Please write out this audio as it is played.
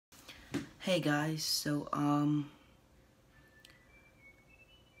Hey guys, so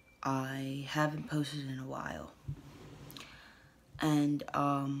I haven't posted in a while. And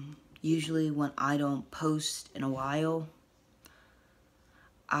usually when I don't post in a while,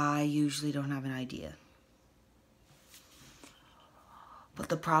 I usually don't have an idea. But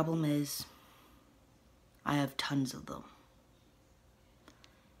the problem is I have tons of them.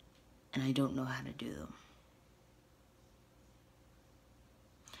 And I don't know how to do them.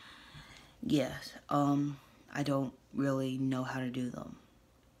 Yes, I don't really know how to do them.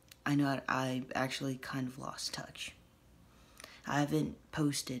 I know I actually kind of lost touch. I haven't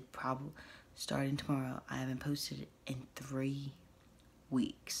posted, probably starting tomorrow, I haven't posted in 3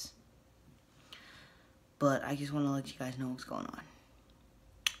 weeks. But I just want to let you guys know what's going on.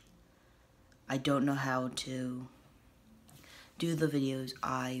 I don't know how to do the videos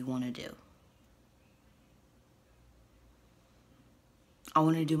I want to do. I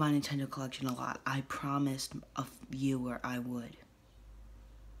want to do my Nintendo collection a lot. I promised a viewer I would.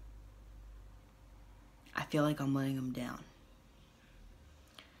 I feel like I'm letting them down.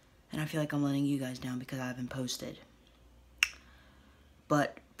 And I feel like I'm letting you guys down because I haven't posted.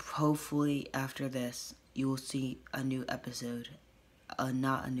 But hopefully after this, you will see a new episode.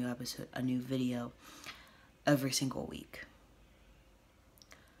 Not a new episode, a new video every single week.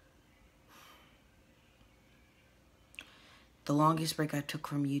 The longest break I took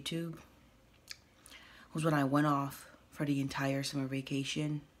from YouTube was when I went off for the entire summer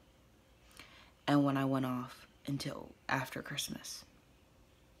vacation and when I went off until after Christmas.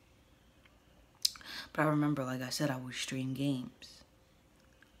 But I remember, like I said, I would stream games.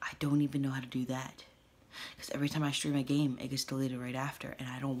 I don't even know how to do that. Because every time I stream a game, it gets deleted right after, and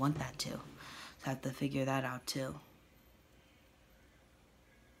I don't want that to. So I have to figure that out too.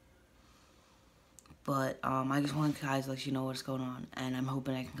 But I just want to guys let you know what's going on, and I'm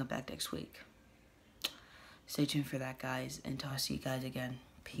hoping I can come back next week. Stay tuned for that, guys, and I'll see you guys again.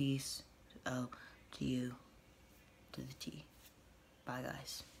 Peace. O to you to the T. Bye,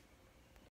 guys.